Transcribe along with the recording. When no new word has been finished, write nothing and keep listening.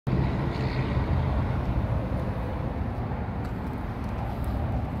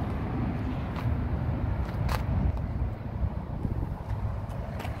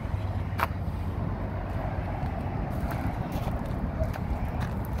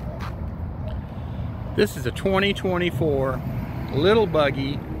This is a 2024 Little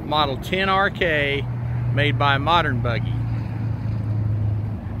Buggy Model 10RK made by Modern Buggy.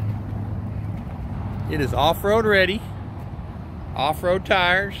 It is off-road ready, off-road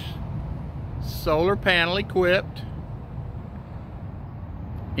tires, solar panel equipped,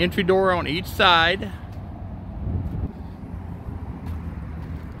 entry door on each side,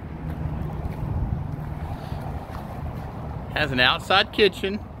 has an outside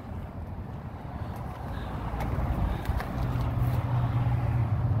kitchen,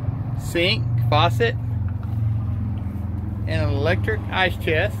 sink, faucet, and an electric ice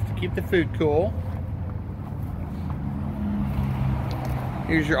chest to keep the food cool.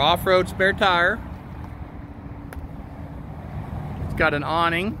 Here's your off-road spare tire. It's got an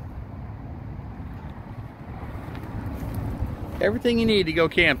awning. Everything you need to go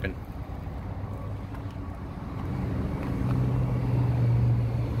camping.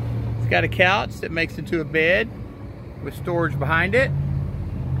 It's got a couch that makes into a bed with storage behind it.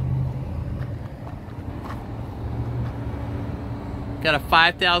 Got a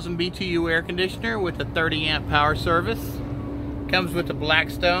 5,000 BTU air conditioner with a 30 amp power service. Comes with a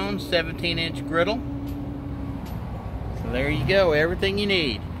Blackstone 17-inch griddle. So there you go, everything you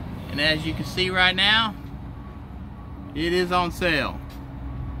need. And as you can see right now, it is on sale.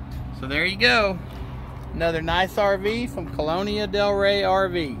 So there you go, another nice RV from Colonia Del Rey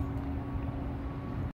RV.